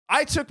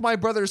I took my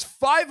brother's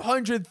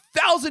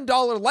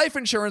 $500,000 life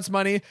insurance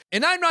money,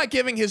 and I'm not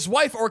giving his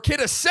wife or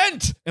kid a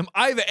cent. Am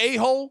I the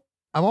a-hole?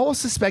 I'm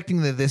almost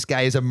suspecting that this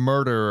guy is a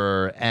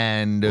murderer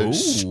and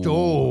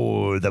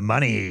stole the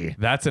money.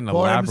 That's an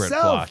elaborate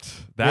plot.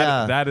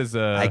 That is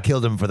a... I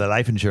killed him for the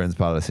life insurance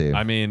policy.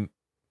 I mean,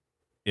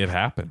 it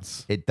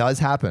happens. It does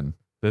happen.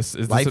 This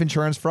is life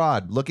insurance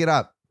fraud. Look it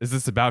up. Is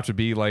this about to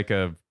be like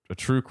a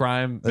true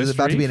crime mystery? This is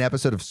about to be an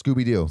episode of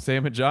Scooby-Doo.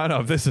 Sam and John?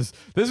 Oh, this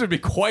would be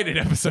quite an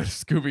episode of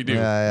Scooby-Doo.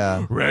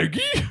 Yeah.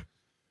 Raggy?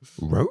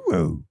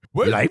 Row.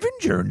 Life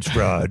insurance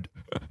fraud.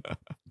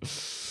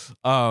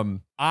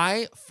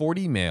 I,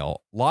 40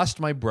 male, lost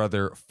my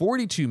brother,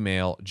 42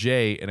 male,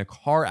 Jay, in a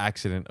car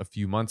accident a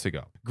few months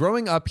ago.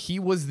 Growing up, he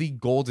was the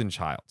golden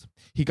child.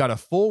 He got a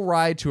full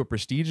ride to a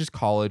prestigious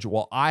college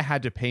while I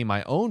had to pay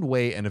my own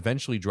way and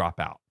eventually drop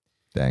out.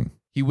 Dang.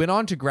 He went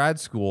on to grad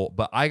school,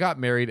 but I got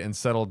married and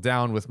settled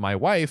down with my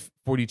wife,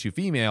 42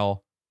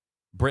 female,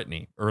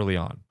 Brittany, early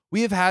on.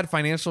 We have had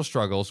financial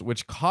struggles,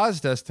 which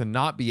caused us to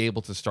not be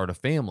able to start a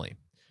family.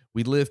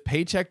 We live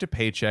paycheck to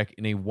paycheck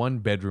in a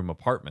 1-bedroom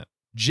apartment.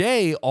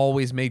 Jay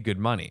always made good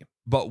money,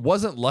 but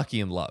wasn't lucky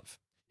in love.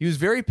 He was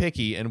very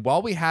picky, and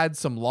while we had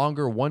some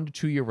longer 1 to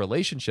 2 year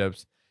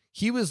relationships,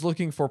 he was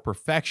looking for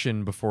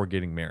perfection before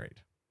getting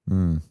married.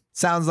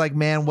 Sounds like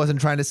man wasn't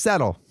trying to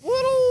settle.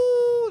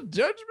 Little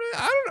judgment?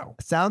 I don't know.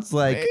 Sounds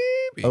like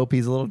Maybe.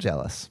 OP's a little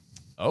jealous.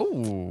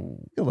 Oh.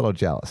 A little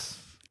jealous.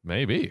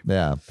 Maybe.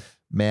 Yeah.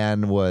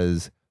 Man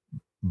was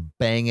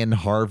banging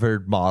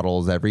Harvard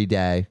models every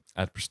day.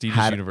 At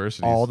prestigious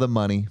universities. All the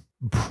money.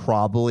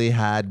 Probably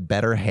had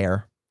better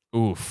hair.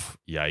 Oof.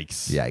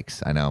 Yikes.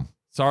 Yikes. I know.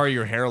 Sorry,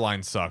 your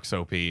hairline sucks,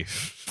 OP.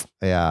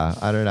 Yeah.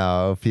 I don't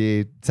know. OP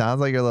sounds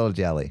like you're a little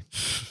jelly.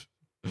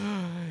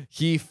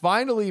 He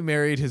finally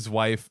married his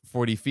wife,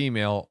 40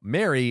 female,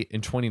 Mary,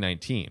 in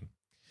 2019.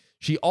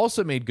 She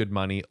also made good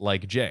money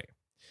like Jay.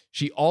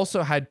 She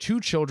also had 2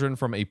 children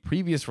from a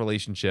previous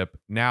relationship,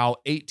 now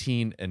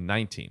 18 and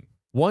 19.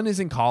 One is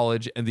in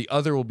college and the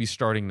other will be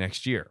starting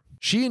next year.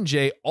 She and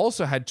Jay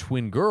also had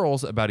twin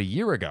girls about a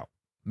year ago.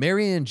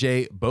 Mary and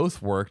Jay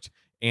both worked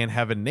and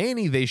have a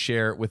nanny they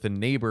share with a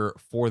neighbor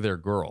for their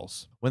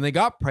girls. When they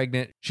got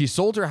pregnant, she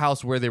sold her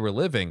house where they were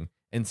living,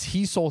 and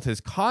he sold his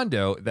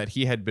condo that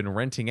he had been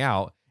renting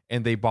out,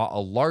 and they bought a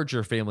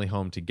larger family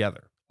home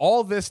together.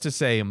 All this to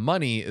say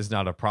money is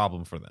not a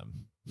problem for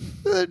them.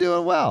 They're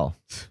doing well.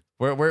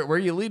 Where are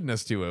you leading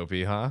us to, OP,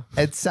 huh?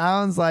 It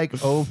sounds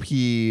like OP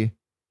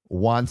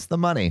wants the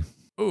money.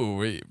 Ooh,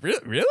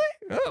 really?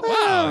 Oh,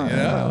 wow.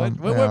 Yeah.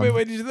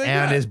 What did you think?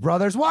 And his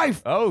brother's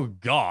wife. Oh,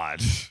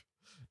 God.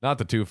 Not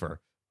the twofer.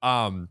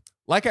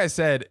 Like I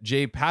said,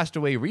 Jay passed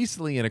away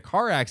recently in a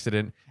car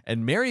accident,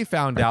 and Mary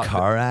found out. A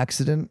car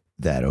accident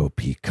that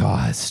OP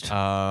caused.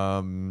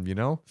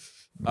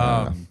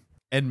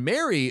 And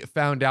Mary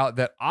found out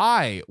that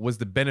I was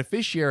the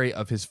beneficiary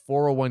of his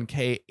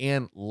 401k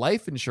and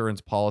life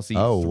insurance policy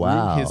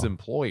through his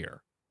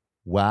employer.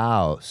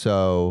 Wow.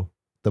 So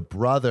the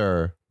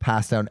brother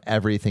passed down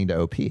everything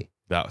to OP.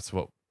 That's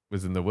what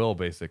was in the will,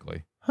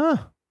 basically. Huh.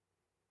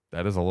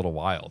 That is a little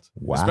wild.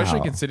 Wow.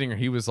 Especially considering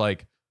he was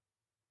like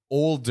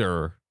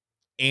older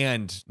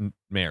and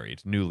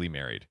newly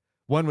married.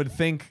 One would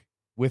think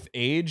with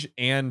age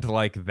and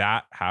like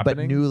that happening.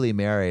 But newly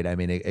married, I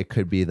mean, it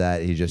could be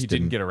that he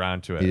didn't get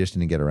around to it. He just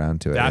didn't get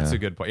around to it. That's a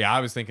good point. Yeah, I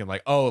was thinking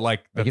like,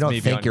 that's you don't maybe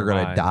think you're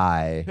going to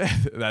die.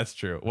 That's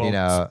true.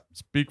 Well,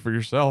 speak for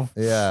yourself.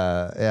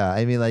 Yeah.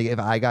 I mean, like if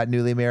I got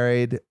newly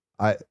married,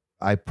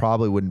 I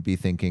probably wouldn't be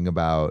thinking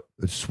about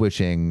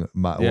switching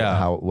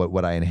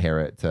what I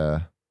inherit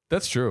to.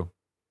 That's true.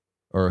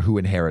 Or who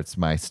inherits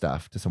my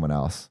stuff to someone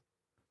else.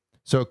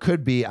 So it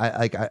could be,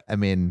 I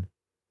mean,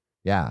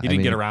 yeah. He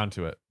didn't get around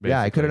to it. Basically.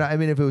 Yeah, I could have. I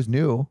mean, if it was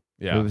new,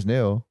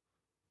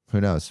 who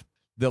knows?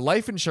 The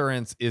life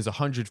insurance is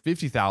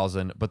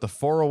 $150,000, but the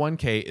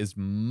 401k is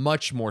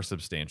much more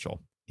substantial.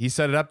 He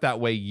set it up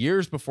that way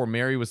years before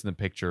Mary was in the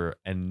picture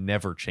and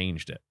never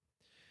changed it.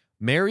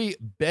 Mary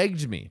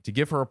begged me to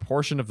give her a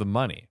portion of the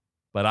money,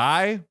 but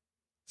I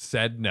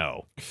said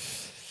no.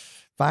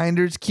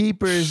 Finders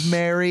keepers,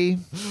 Mary.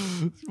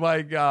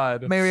 My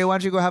God. Mary, why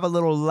don't you go have a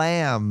little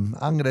lamb?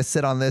 I'm going to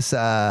sit on this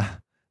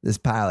this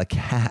pile of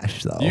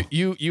cash, though.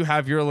 You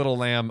have your little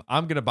lamb.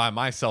 I'm going to buy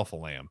myself a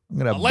lamb. I'm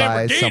going to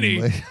buy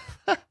Lamborghini.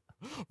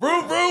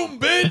 Vroom, vroom,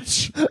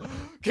 bitch.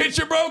 Get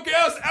your broke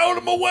ass out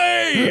of my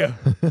way.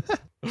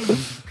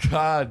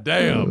 God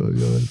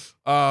damn.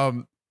 Oh,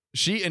 God.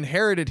 She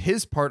inherited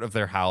his part of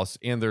their house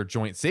and their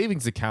joint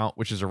savings account,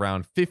 which is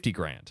around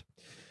 $50,000.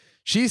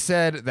 She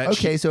said that.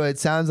 Okay, so it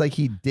sounds like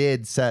he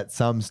did set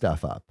some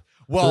stuff up.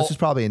 Well, so this is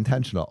probably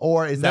intentional,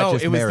 or is that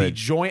just it marriage? was the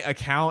joint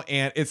account,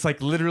 and it's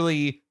like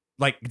literally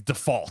like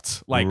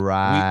default. Like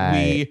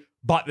we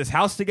bought this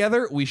house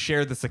together, we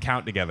shared this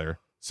account together,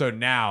 so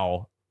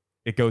now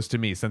it goes to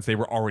me since they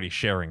were already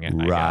sharing it.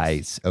 I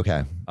guess.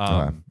 Okay.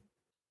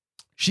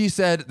 She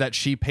said that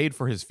she paid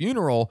for his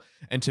funeral,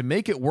 and to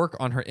make it work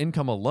on her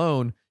income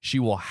alone, she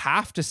will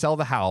have to sell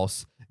the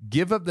house,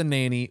 give up the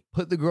nanny,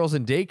 put the girls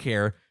in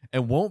daycare,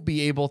 and won't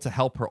be able to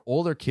help her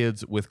older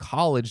kids with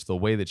college the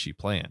way that she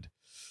planned.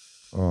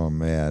 Oh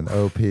man,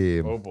 OP.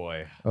 Oh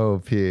boy.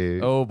 OP.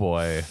 Oh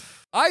boy.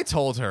 I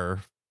told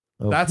her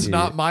that's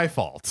not my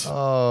fault.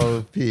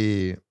 OP.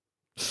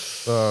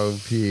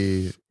 OP.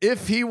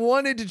 If he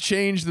wanted to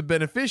change the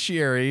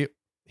beneficiary,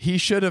 he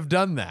should have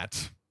done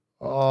that.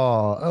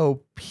 Oh,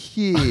 OP.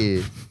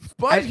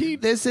 But I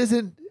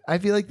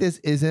feel like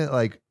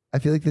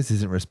this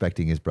isn't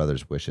respecting his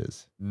brother's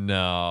wishes.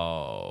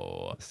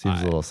 No.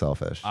 Seems a little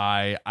selfish.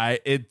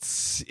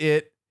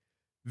 It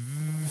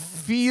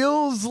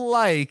feels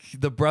like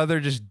the brother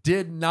just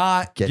did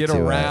not get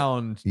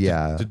around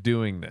to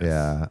doing this.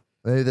 Yeah.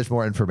 Maybe there's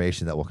more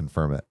information that will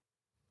confirm it.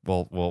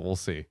 Well, we'll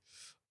see.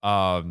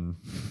 God.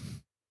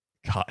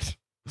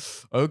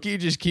 Oki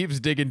just keeps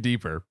digging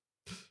deeper.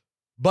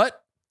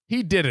 But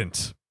he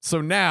didn't.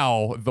 So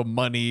now the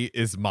money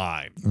is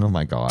mine. Oh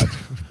my God.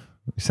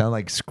 You sound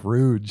like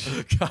Scrooge.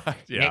 God,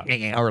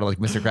 yeah. Or like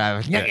Mr.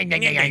 Krabs.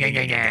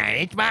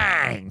 It's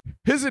mine.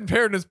 His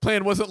inheritance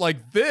plan wasn't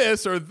like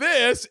this or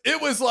this.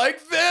 It was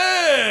like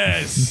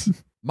this.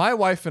 My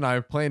wife and I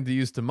plan to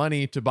use the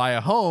money to buy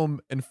a home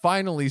and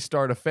finally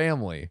start a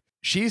family.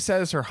 She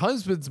says her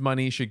husband's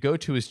money should go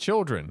to his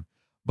children,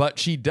 but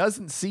she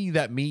doesn't see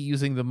that me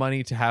using the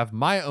money to have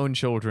my own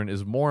children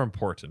is more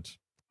important.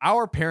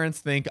 Our parents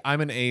think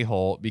I'm an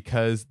a-hole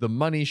because the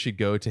money should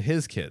go to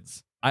his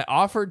kids. I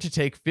offered to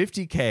take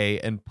 $50K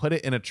and put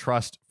it in a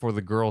trust for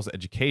the girl's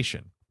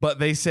education, but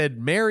they said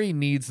Mary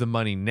needs the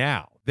money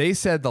now. They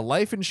said the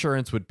life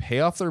insurance would pay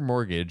off their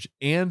mortgage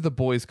and the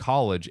boys'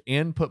 college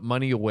and put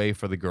money away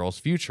for the girl's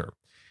future,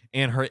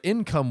 and her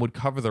income would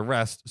cover the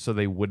rest so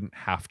they wouldn't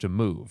have to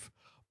move.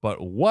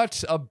 But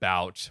what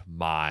about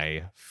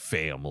my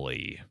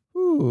family?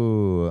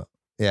 Ooh.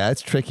 Yeah,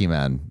 it's tricky,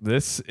 man.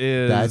 That's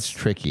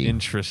tricky.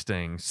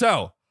 Interesting.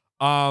 So,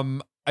 I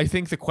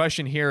think the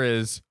question here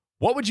is,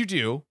 what would you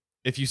do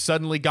if you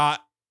suddenly got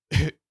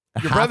your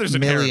brother's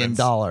inheritance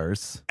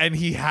 $500,000 and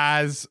he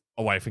has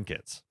a wife and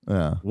kids?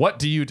 Yeah. What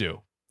do you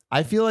do?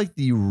 I feel like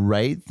the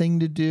right thing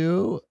to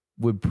do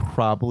would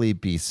probably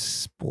be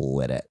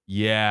split it.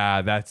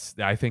 Yeah,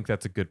 I think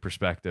that's a good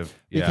perspective.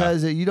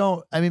 Because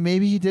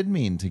maybe he did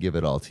mean to give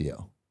it all to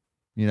you,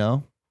 you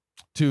know?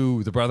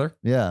 To the brother?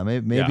 Yeah,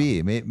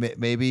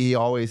 maybe he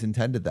always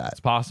intended that.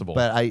 It's possible.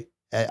 But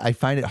I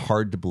find it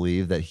hard to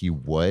believe that he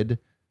would,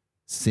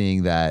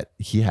 seeing that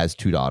he has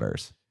 2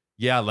 daughters.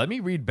 Yeah, let me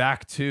read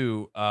back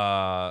to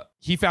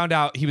he found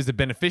out he was the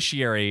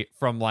beneficiary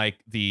from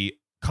like the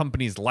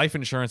company's life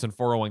insurance and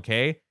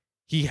 401k.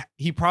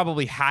 He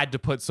probably had to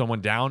put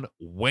someone down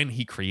when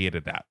he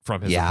created that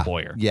from his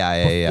employer.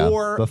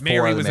 Before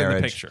Mary was in the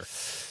picture.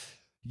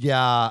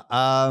 Yeah.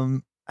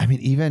 I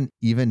mean,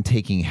 even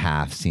taking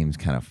half seems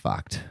kind of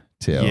fucked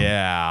too.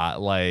 Yeah,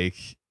 like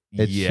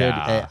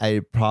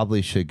I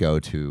probably should go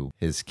to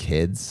his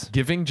kids.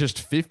 Giving just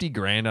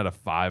 $50,000 out of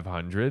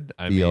 500.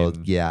 I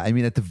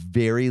mean, at the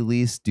very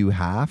least, do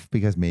half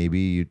because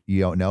maybe you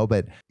don't know,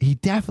 but he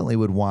definitely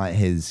would want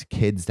his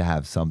kids to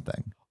have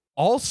something.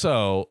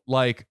 Also,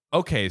 like,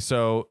 okay,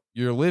 so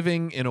you're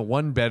living in a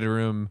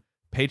 1-bedroom,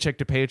 paycheck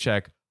to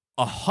paycheck.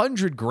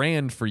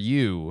 $100,000 for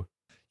you.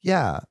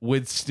 Yeah. That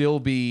would still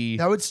be,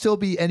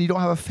 and you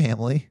don't have a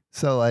family.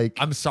 So like,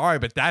 I'm sorry,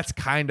 but that's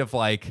kind of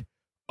like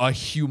a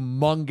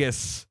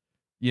humongous,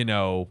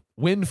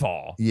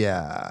 windfall.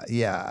 Yeah.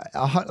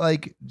 I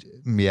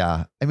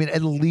mean,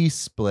 at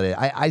least split it.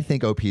 I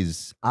think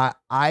OP's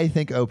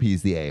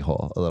the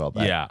a-hole a little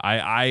bit. Yeah.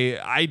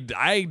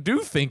 I do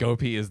think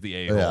OP is the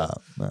a-hole.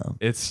 Yeah.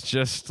 It's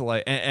just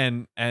like,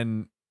 and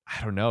I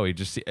don't know.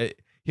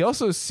 He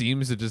also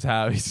seems to just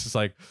have, he's just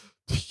like,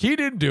 he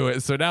didn't do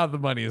it, so now the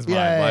money is mine.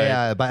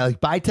 Yeah.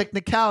 By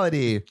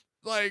technicality,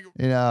 like,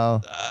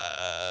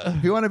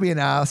 if you want to be an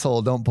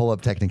asshole, don't pull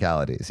up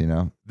technicalities.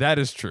 That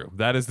is true.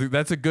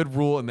 That's a good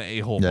rule in the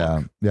a-hole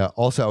book. Yeah.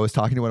 Also, I was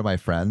talking to one of my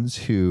friends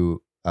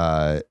who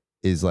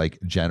is like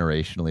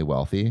generationally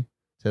wealthy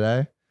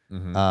today,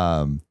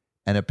 and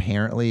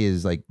apparently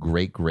is like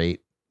great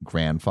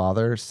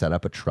grandfather set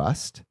up a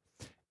trust,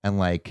 and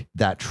like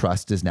that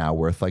trust is now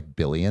worth like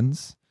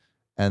billions,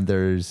 and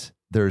there's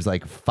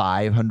like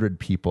 500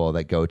 people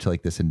that go to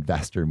like this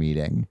investor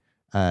meeting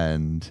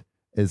and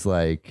is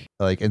like,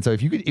 and so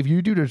if you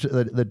do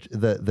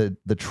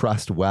the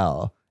trust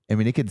well, I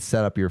mean, it could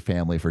set up your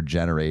family for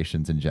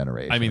generations and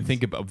generations. I mean,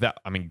 think about that.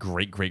 I mean,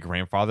 great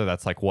grandfather,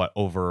 that's like what,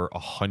 over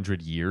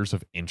 100 years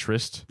of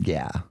interest.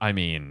 Yeah. I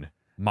mean,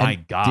 my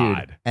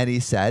God. Dude, and he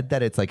said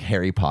that it's like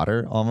Harry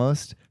Potter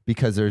almost,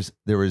 because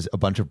there was a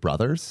bunch of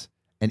brothers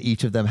and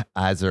each of them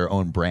has their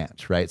own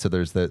branch, right? So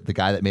there's the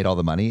guy that made all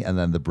the money, and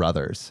then the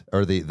brothers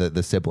or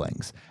the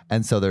siblings.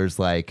 And so there's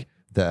like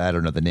I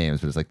don't know the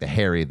names, but it's like the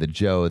Harry, the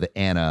Joe, the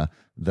Anna,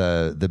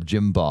 the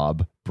Jim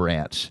Bob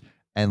branch.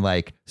 And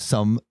like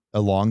some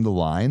along the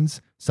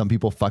lines, some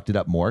people fucked it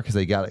up more because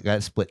they got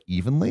it split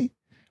evenly.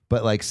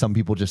 But like some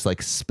people just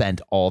like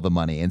spent all the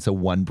money. And so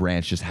one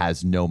branch just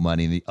has no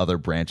money and the other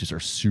branches are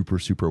super,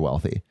 super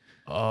wealthy.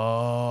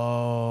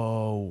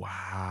 Oh,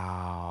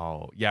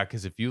 wow. Yeah,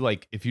 because if you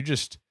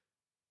just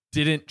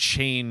didn't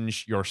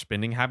change your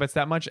spending habits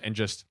that much and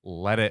just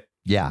let it.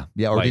 Yeah.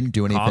 Or like, didn't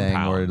do anything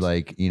compound. or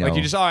like, you know. Like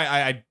you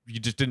just, you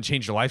just didn't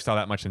change your lifestyle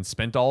that much and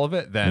spent all of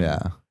it. Then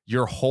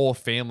your whole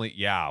family.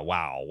 Yeah.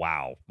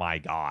 Wow. My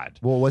God.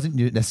 Well, it wasn't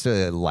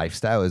necessarily a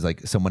lifestyle. It was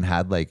like someone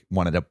had like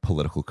wanted a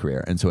political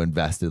career and so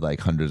invested like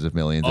hundreds of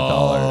millions of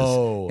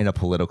dollars in a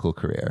political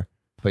career.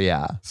 But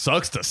yeah.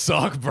 Sucks to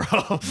suck,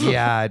 bro.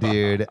 Yeah,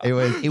 dude.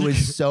 It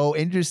was so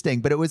interesting.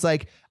 But it was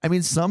like, I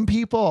mean, some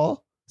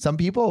people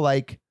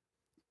like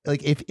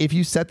if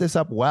you set this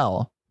up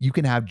well, you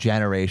can have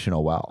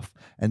generational wealth.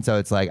 And so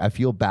it's like, I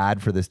feel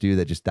bad for this dude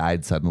that just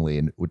died suddenly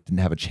and didn't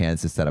have a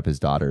chance to set up his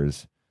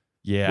daughters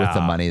with the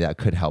money that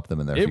could help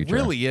them in their future. It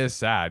really is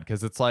sad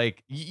because it's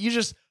like, you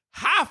just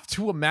have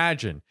to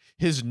imagine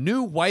his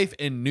new wife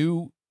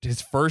and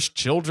his first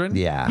children.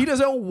 Yeah. He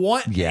doesn't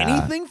want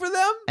anything for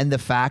them. And the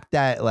fact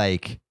that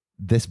like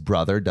this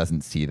brother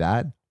doesn't see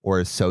that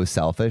or is so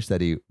selfish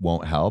that he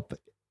won't help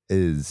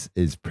is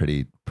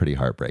pretty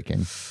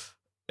heartbreaking.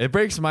 It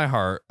breaks my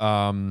heart.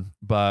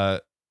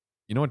 But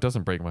you know what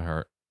doesn't break my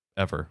heart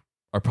ever?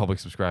 Our public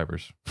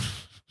subscribers.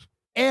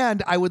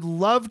 And I would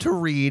love to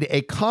read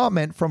a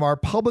comment from our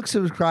public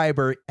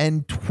subscriber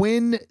and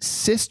twin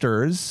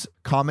sisters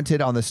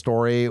commented on the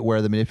story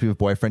where the manipulative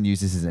boyfriend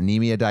uses his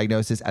anemia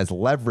diagnosis as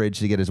leverage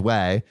to get his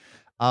way,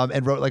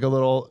 and wrote like a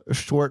little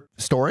short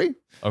story.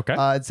 Okay.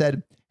 It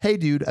said, "Hey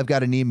dude, I've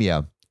got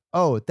anemia.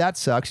 Oh, that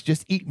sucks.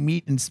 Just eat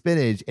meat and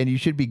spinach and you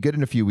should be good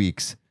in a few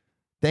weeks.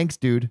 Thanks,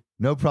 dude.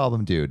 No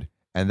problem, dude."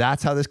 And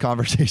that's how this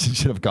conversation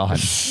should have gone.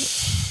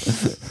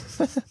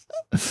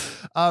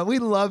 We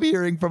love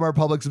hearing from our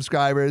public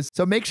subscribers.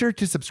 So make sure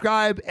to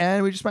subscribe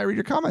and we just might read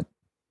your comment.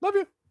 Love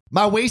you.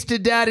 My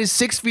wasted dad is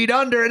 6 feet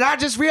under and I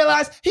just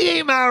realized he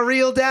ain't my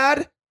real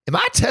dad. Am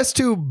I a test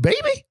tube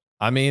baby?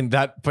 I mean,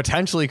 that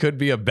potentially could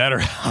be a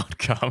better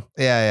outcome.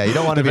 Yeah. You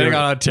don't want to be... Depending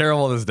on how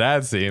terrible this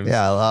dad seems.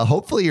 Yeah,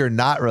 hopefully you're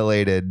not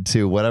related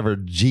to whatever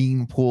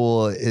gene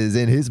pool is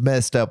in his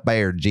messed up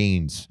bare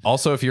genes.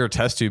 Also, if you're a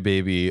test tube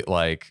baby,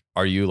 like,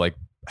 are you like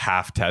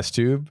half test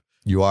tube?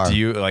 You are. Do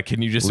you like,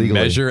 can you just legally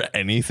measure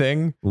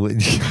anything?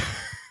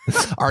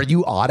 Are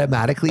you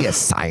automatically a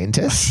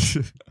scientist?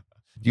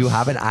 Do you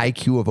have an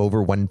IQ of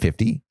over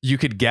 150? You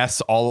could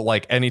guess all,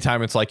 like,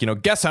 anytime it's like,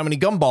 guess how many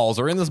gumballs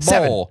are in this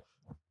bowl.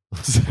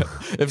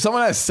 If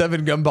someone has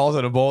 7 gumballs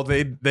in a bowl,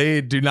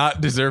 they do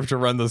not deserve to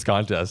run this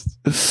contest.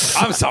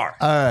 I'm sorry.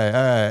 All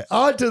right.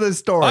 On to the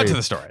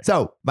story.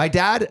 So my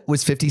dad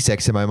was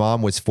 56 and my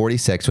mom was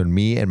 46 when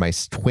me and my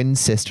twin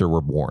sister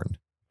were born.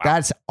 Wow.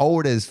 That's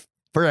old as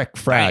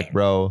frack,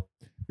 bro.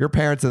 Your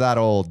parents are that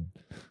old.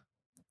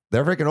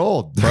 They're freaking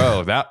old.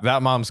 Bro,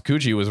 that mom's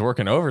coochie was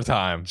working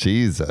overtime.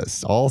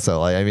 Jesus. Also,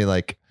 like, I mean,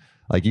 like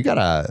you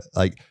gotta,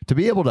 like, to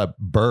be able to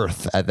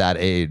birth at that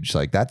age,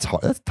 like that's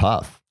hard, that's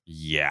tough.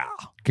 Yeah.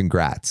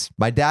 Congrats.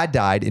 My dad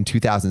died in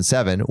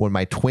 2007 when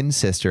my twin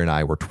sister and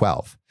I were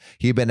 12.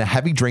 He had been a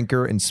heavy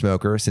drinker and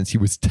smoker since he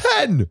was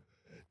 10.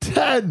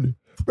 10.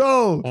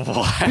 Bro,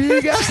 what?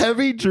 Being a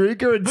heavy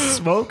drinker and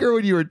smoker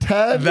when you were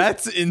 10?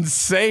 That's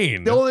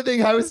insane. The only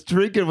thing I was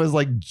drinking was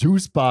like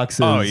juice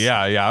boxes. Oh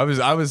yeah.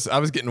 I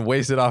was getting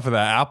wasted off of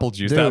that apple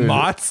juice. Dude, that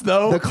Mott's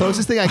though. The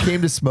closest thing I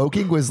came to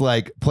smoking was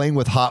like playing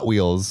with Hot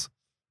Wheels.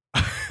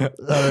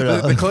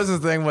 The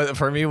closest thing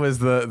for me was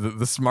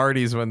the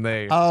Smarties when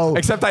they. Oh,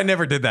 except I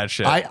never did that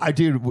shit. I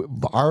dude,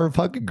 our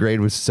fucking grade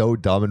was so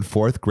dumb. In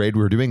 4th grade,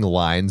 we were doing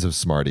lines of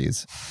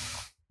Smarties.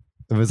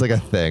 It was like a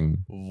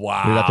thing.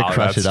 Wow. We'd have to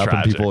crush it up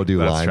tragic. and people would do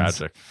that's lines.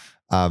 Tragic.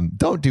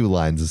 Don't do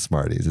lines of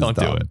Smarties. Don't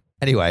do it.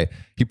 Anyway,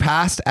 he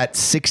passed at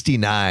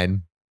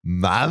 69.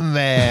 My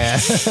man.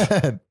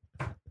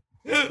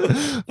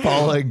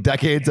 Following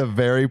decades of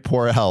very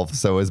poor health.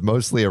 So it was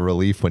mostly a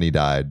relief when he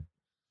died.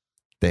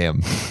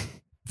 Damn.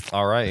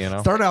 All right,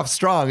 Starting off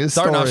strong.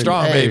 Starting off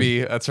strong,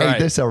 baby. That's right. Hey,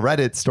 this is a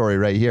Reddit story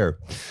right here.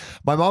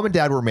 My mom and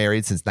dad were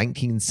married since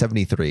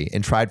 1973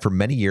 and tried for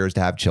many years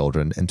to have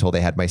children until they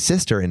had my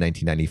sister in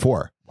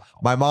 1994. Wow.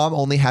 My mom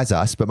only has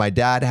us, but my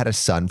dad had a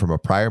son from a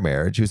prior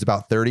marriage who's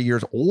about 30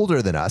 years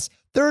older than us.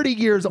 30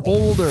 years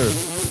older.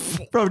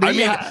 Bro,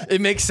 it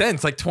makes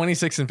sense. Like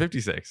 26 and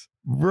 56.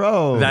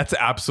 Bro. That's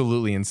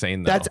absolutely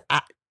insane, though.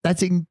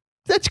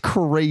 That's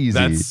crazy.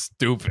 That's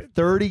stupid.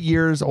 30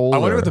 years older. I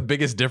wonder what the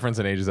biggest difference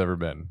in age has ever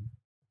been.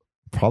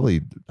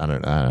 Probably, I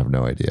have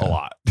no idea. A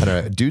lot. I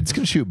don't know. Dudes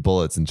can shoot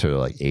bullets until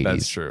like 80s.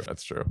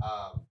 That's true.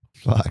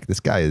 Fuck, this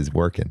guy is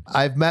working.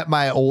 I've met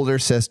my older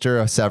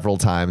sister several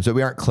times, but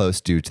we aren't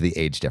close due to the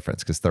age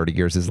difference because 30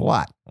 years is a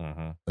lot.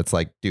 Mm-hmm. It's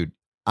like, dude,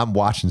 I'm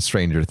watching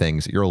Stranger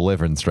Things. You're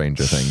living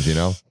Stranger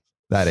Things,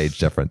 that age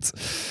difference.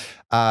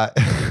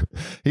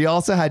 He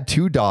also had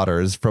 2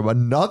 daughters from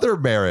another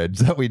marriage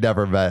that we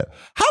never met.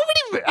 How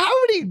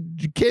many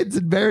kids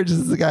and marriages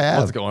does the guy have?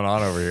 What's going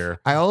on over here?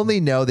 I only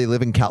know they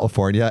live in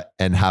California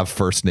and have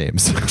first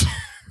names.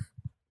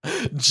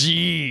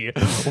 Gee,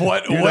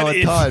 what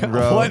intel?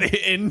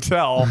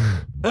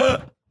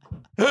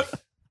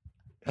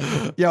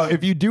 Yo,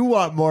 if you do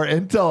want more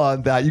intel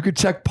on that, you could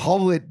check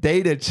public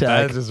data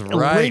check. That is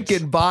right. Link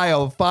in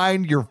bio.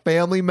 Find your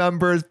family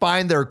members.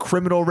 Find their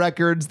criminal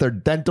records, their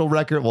dental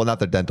record. Well, not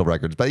their dental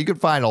records, but you can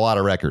find a lot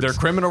of records. Their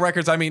criminal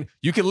records. I mean,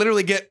 you can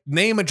literally get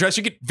name, address.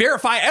 You can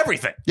verify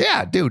everything.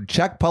 Yeah, dude.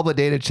 Check public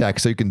data check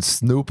so you can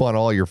snoop on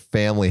all your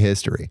family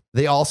history.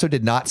 They also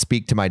did not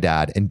speak to my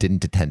dad and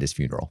didn't attend his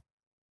funeral.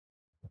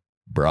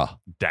 Bruh.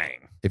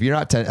 Dang. If you're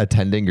not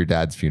attending your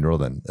dad's funeral,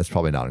 then that's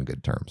probably not on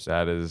good terms.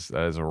 That is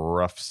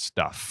rough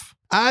stuff.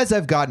 As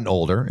I've gotten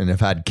older and have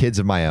had kids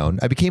of my own,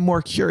 I became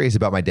more curious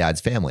about my dad's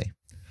family.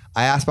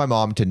 I asked my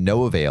mom to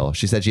no avail.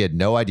 She said she had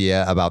no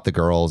idea about the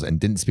girls and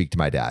didn't speak to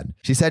my dad.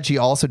 She said she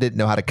also didn't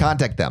know how to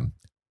contact them.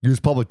 Use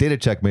public data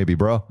check maybe,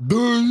 bro.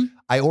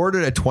 I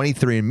ordered a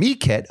 23andMe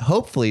kit,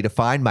 hopefully to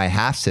find my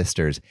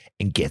half-sisters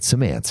and get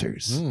some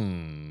answers.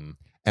 And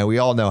we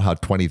all know how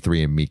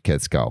 23andMe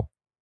kits go.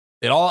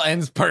 It all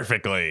ends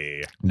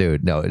perfectly.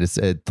 Dude, no, it's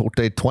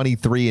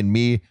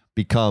 23andMe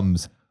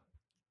becomes...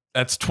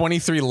 That's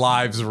 23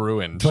 lives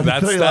ruined.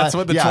 23 That's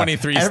what the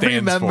 23 stands for.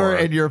 Every member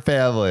in your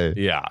family.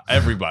 Yeah,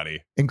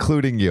 everybody.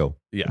 Including you.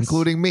 Yes.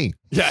 Including me.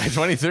 Yeah,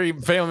 23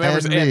 family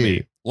members and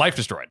me. Life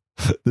destroyed.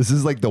 This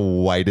is like the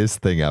whitest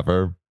thing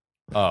ever.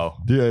 Oh,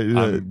 yeah.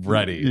 I'm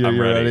ready. I'm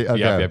ready.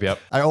 Okay. Yep.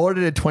 I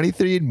ordered a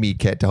 23andMe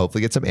kit to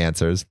hopefully get some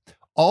answers.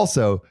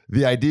 Also,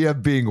 the idea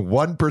of being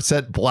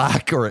 1%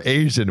 black or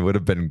Asian would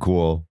have been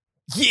cool.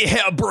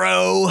 Yeah,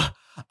 bro.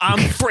 I'm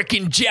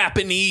freaking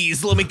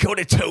Japanese. Let me go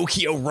to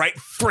Tokyo right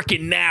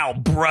freaking now,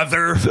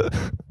 brother.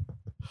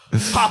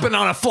 Hopping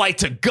on a flight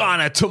to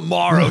Ghana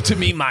tomorrow to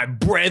meet my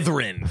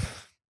brethren.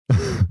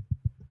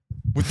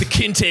 With the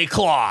kente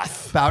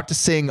cloth. About to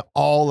sing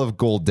all of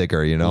Gold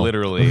Digger, you know?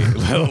 Literally.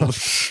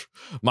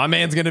 My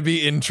man's gonna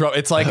be in trouble.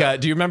 It's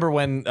like, do you remember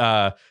when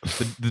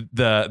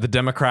the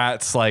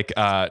Democrats, like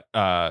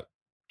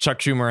Chuck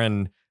Schumer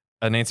and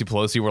Nancy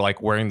Pelosi were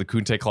like wearing the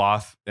kente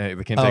cloth, the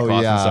kente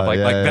cloth and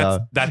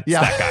stuff that's that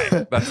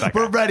guy. That's that guy.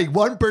 We're ready.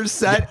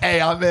 1%. Hey,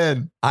 I'm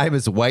in. I'm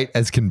as white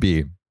as can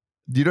be.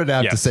 You don't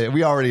have to say it.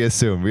 We already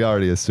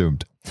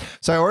assumed.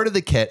 So I ordered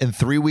the kit, and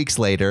 3 weeks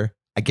later,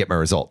 I get my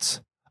results.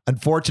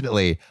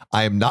 Unfortunately,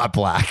 I am not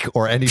black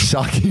or any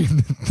shocking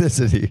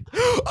ethnicity.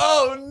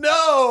 Oh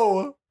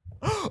no!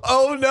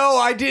 Oh no,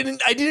 I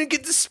didn't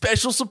get the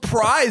special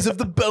surprise of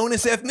the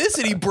bonus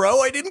ethnicity, bro.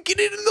 I didn't get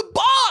it in the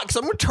box.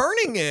 I'm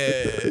returning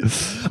it.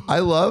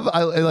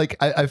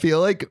 I feel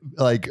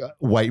like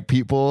white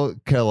people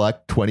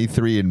collect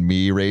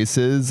 23andMe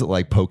races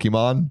like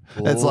Pokemon.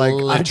 It's like,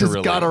 Literally. I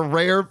just got a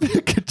rare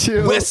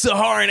Pikachu. West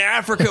Saharan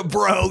Africa,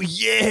 bro.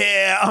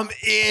 Yeah, I'm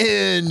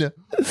in.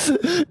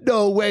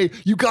 No way.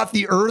 You got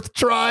the Earth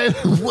tribe?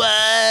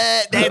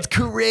 What? That's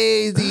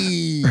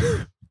crazy.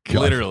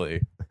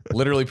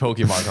 Literally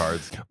Pokemon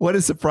cards. What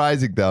is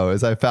surprising, though,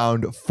 is I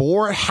found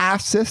 4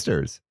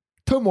 half-sisters.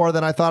 2 more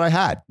than I thought I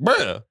had.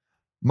 Bruh.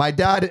 My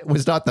dad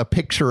was not the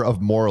picture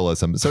of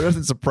moralism, so it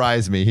doesn't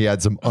surprise me he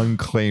had some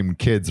unclaimed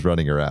kids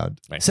running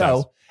around. Makes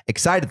sense.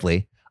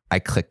 Excitedly, I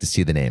clicked to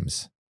see the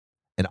names.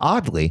 And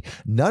oddly,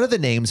 none of the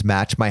names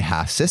match my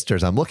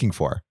half-sisters I'm looking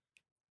for.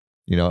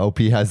 You know, OP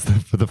has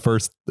the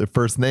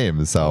first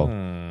name, so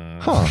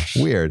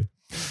weird.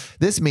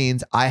 This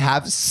means I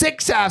have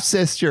 6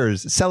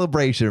 half-sisters.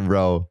 Celebration,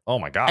 bro. Oh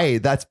my God. Hey,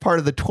 that's part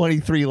of the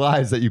 23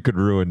 lives that you could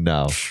ruin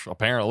now.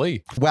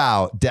 Apparently.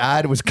 Wow,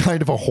 dad was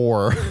kind of a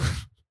whore,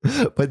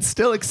 but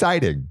still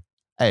exciting.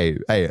 Hey,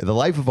 the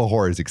life of a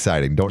whore is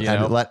exciting. Don't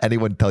let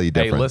anyone tell you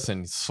different. Hey,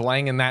 listen,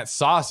 slanging that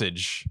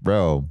sausage.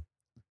 Bro.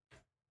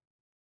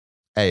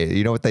 Hey,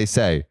 you know what they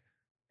say?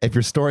 If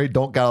your story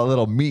don't got a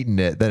little meat in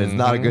it, then it's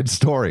not a good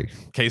story.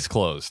 Case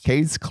closed.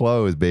 Case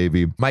closed,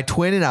 baby. My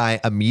twin and I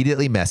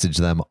immediately messaged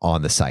them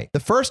on the site. The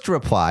first to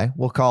reply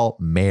we'll call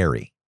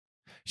Mary.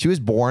 She was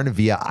born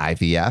via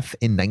IVF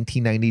in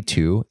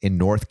 1992 in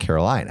North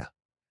Carolina.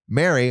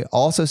 Mary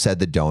also said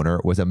the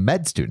donor was a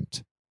med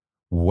student.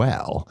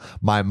 Well,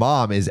 my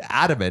mom is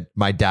adamant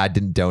my dad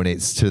didn't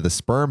donate to the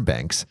sperm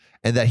banks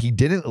and that he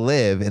didn't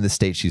live in the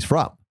state she's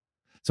from.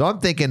 So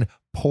I'm thinking,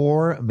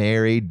 poor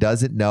Mary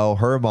doesn't know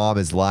her mom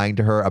is lying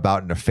to her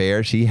about an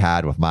affair she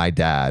had with my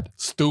dad.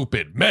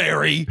 Stupid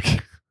Mary.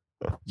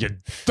 You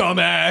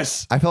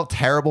dumbass. I felt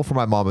terrible for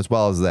my mom as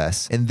well as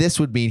this. And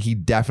this would mean he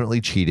definitely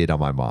cheated on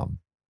my mom.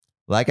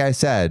 Like I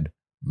said,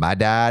 my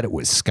dad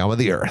was scum of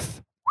the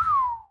earth.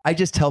 I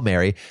just tell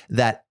Mary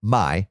that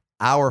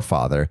our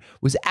father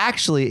was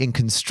actually in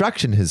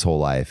construction his whole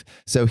life.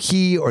 So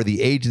he or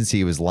the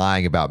agency was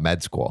lying about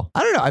med school.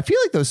 I don't know. I feel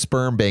like those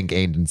sperm bank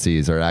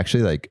agencies are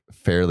actually like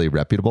fairly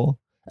reputable,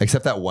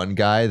 except that one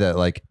guy that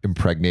like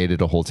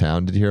impregnated a whole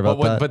town. Did you hear about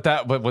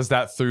that? But was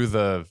that through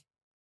the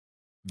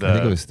I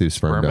think it was through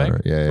sperm donor.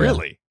 Bank? Yeah.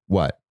 Really?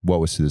 What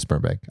was through the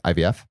sperm bank?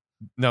 IVF?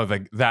 No,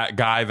 that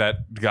guy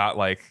that got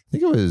like, I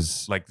think it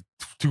was like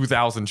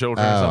 2,000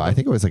 children or something. I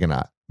think it was like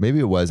maybe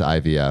it was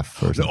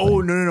IVF or something.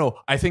 Oh, no.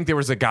 I think there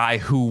was a guy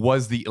who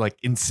was the like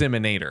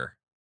inseminator.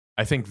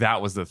 I think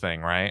that was the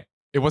thing, right?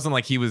 It wasn't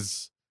like he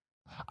was.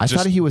 I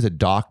thought he was a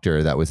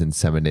doctor that was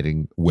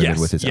inseminating women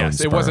with his own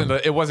sperm.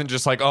 It wasn't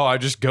just like, oh, I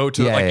just go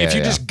to if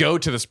you just go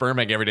to the sperm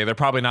bank every day, they're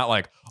probably not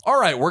like, all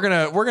right, we're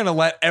gonna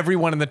let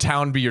everyone in the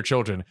town be your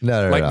children.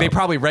 No, they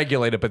probably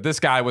regulate it, but this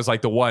guy was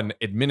like the one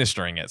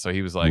administering it, so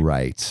he was like,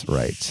 right.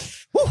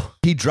 Whew.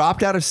 He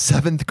dropped out of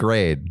 7th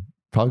grade.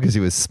 Probably because he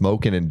was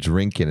smoking and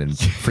drinking and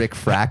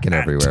fracking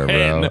everywhere,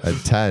 bro.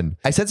 At 10.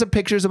 I sent some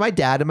pictures of my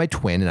dad and my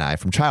twin and I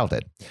from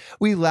childhood.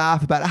 We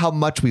laugh about how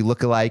much we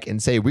look alike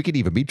and say we could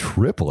even be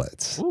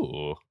triplets.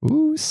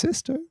 Ooh,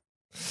 sister.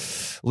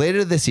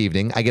 Later this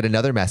evening, I get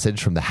another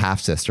message from the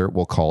half-sister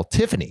we'll call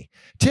Tiffany.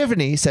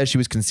 Tiffany says she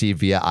was conceived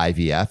via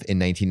IVF in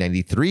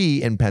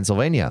 1993 in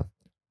Pennsylvania.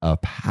 A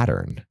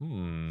pattern.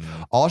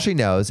 All she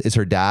knows is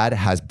her dad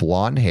has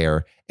blonde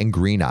hair and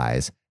green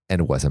eyes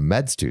and was a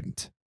med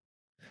student.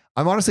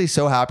 I'm honestly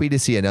so happy to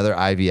see another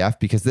IVF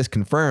because this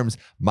confirms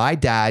my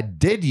dad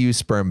did use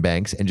sperm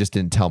banks and just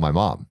didn't tell my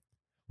mom,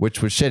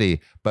 which was shitty,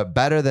 but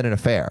better than an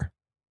affair.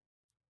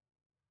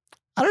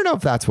 I don't know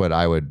if that's what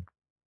I would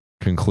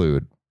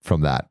conclude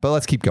from that, but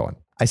let's keep going.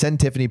 I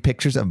send Tiffany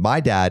pictures of my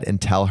dad and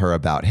tell her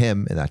about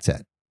him, and that's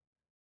it.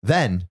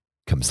 Then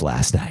comes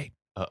last night.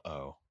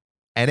 Uh-oh.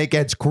 And it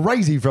gets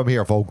crazy from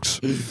here,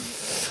 folks.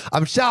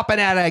 I'm shopping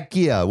at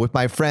IKEA with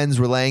my friends,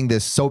 relaying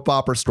this soap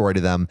opera story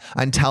to them.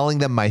 I'm telling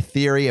them my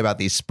theory about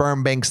these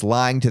sperm banks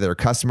lying to their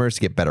customers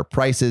to get better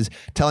prices,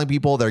 telling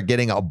people they're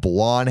getting a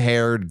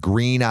blonde-haired,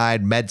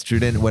 green-eyed med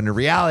student, when in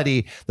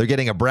reality, they're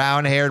getting a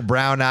brown-haired,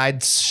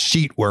 brown-eyed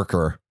sheet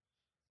worker.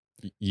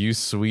 You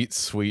sweet,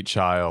 sweet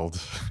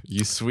child.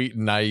 You sweet,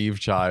 naive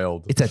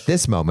child. It's at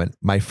this moment,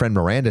 my friend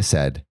Miranda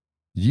said,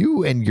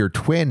 "You and your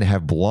twin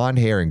have blonde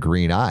hair and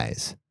green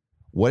eyes.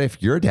 What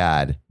if your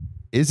dad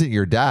isn't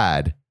your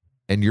dad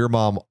and your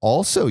mom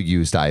also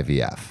used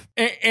IVF?"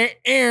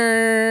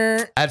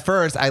 At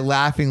first, I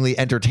laughingly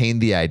entertained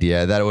the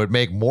idea that it would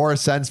make more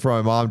sense for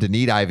my mom to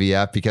need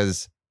IVF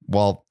because,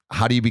 well,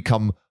 how do you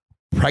become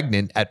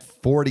pregnant at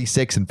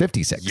 46 and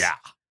 56? Yeah.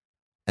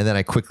 And then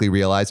I quickly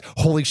realized,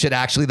 holy shit,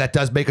 actually, that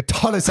does make a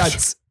ton of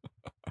sense.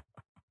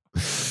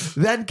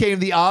 Then came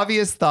the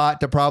obvious thought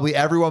to probably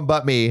everyone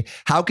but me.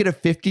 How could a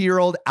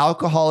 50-year-old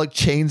alcoholic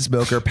chain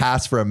smoker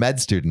pass for a med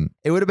student?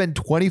 It would have been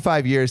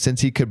 25 years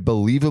since he could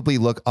believably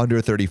look under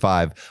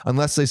 35,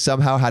 unless they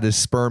somehow had his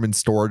sperm in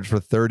storage for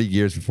 30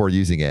 years before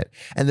using it.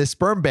 And the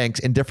sperm banks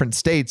in different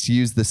states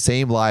use the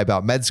same lie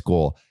about med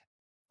school.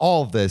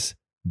 All of this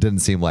didn't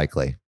seem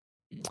likely.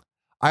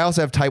 I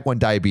also have type 1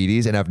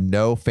 diabetes and have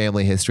no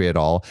family history at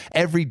all.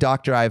 Every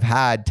doctor I've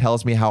had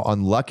tells me how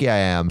unlucky I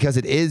am because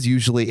it is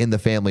usually in the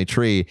family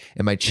tree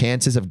and my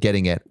chances of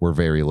getting it were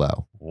very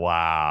low.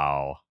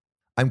 Wow.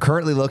 I'm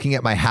currently looking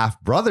at my half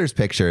brother's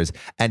pictures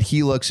and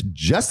he looks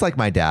just like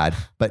my dad,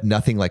 but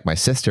nothing like my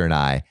sister and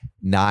I,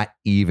 not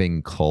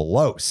even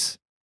close.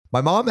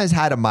 My mom has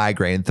had a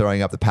migraine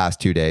throwing up the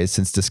past 2 days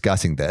since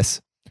discussing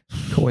this.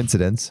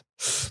 Coincidence.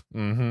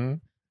 Mm-hmm.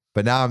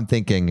 But now I'm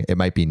thinking it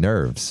might be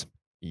nerves.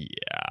 Yeah,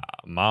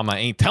 mama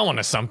ain't telling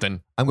us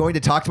something. I'm going to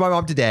talk to my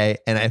mom today,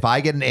 and if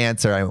I get an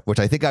answer, which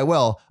I think I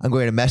will, I'm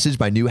going to message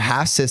my new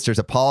half-sisters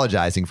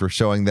apologizing for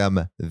showing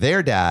them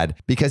their dad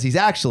because he's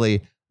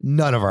actually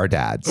none of our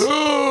dads.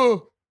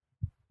 You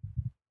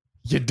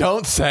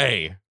don't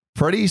say.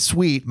 Pretty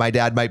sweet. My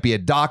dad might be a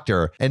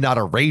doctor and not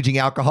a raging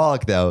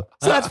alcoholic, though.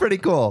 So that's pretty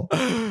cool.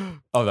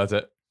 Oh, that's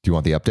it. Do you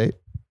want the update?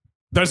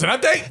 There's an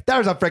update?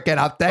 There's a freaking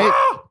update.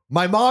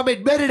 My mom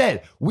admitted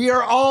it. We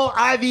are all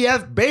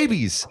IVF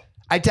babies.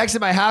 I texted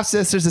my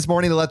half-sisters this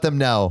morning to let them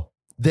know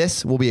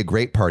this will be a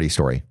great party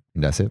story.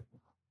 And that's it.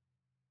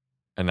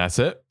 And that's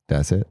it?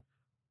 That's it.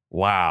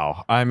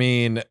 Wow. I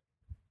mean,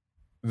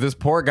 this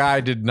poor guy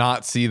did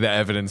not see the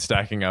evidence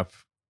stacking up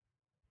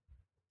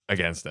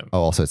against him. Oh,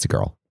 also, it's a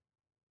girl.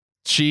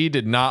 She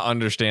did not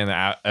understand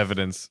the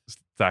evidence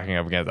stacking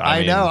up against him.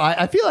 I know.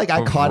 I feel like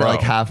I caught it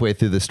like halfway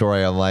through the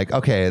story. I'm like,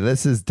 okay,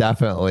 this is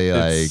definitely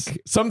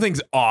like...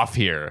 Something's off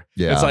here.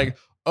 Yeah. It's like...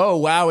 Oh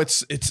wow,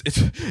 it's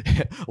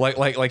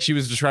like she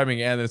was describing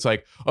it, and it's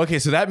like, okay,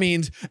 so that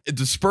means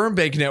the sperm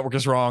bank network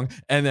is wrong,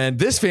 and then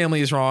this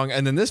family is wrong,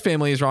 and then this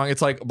family is wrong.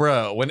 It's like,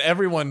 bro, when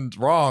everyone's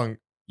wrong,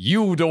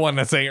 you the one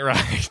that's ain't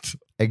right.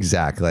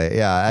 Exactly.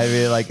 Yeah. I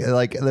mean, like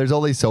there's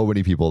only so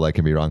many people that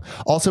can be wrong.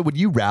 Also, would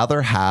you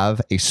rather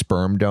have a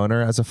sperm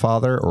donor as a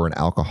father or an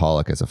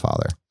alcoholic as a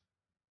father?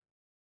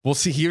 Well,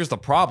 see, here's the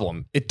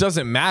problem. It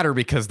doesn't matter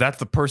because that's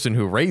the person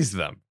who raised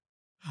them.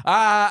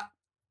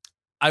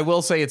 I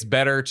will say it's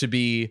better to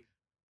be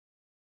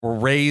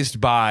raised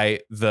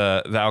by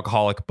the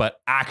alcoholic, but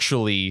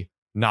actually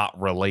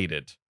not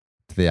related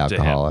to the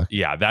alcoholic.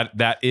 Yeah,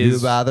 that is.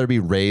 You'd rather be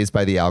raised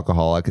by the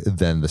alcoholic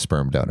than the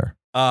sperm donor.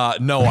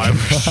 No, I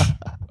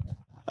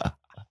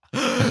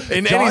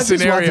in John any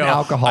scenario,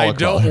 I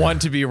don't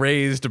want to be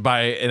raised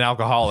by an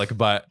alcoholic,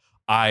 but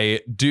I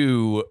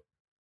do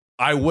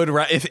I would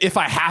if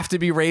I have to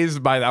be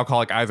raised by the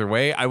alcoholic either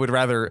way, I would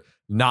rather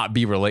not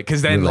be related,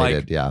 because then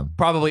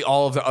probably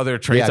all of the other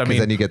traits. I mean,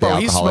 then you get the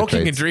he's smoking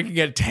traits. and drinking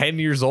at 10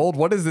 years old.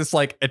 What is this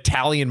like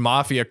Italian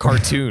mafia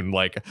cartoon?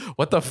 Like,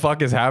 what the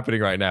fuck is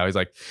happening right now? He's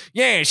like,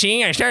 yeah,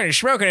 see, I started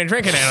smoking and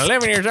drinking at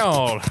 11 years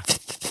old.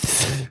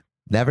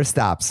 Never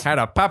stops. Had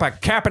a pop a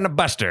cap in the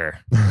buster.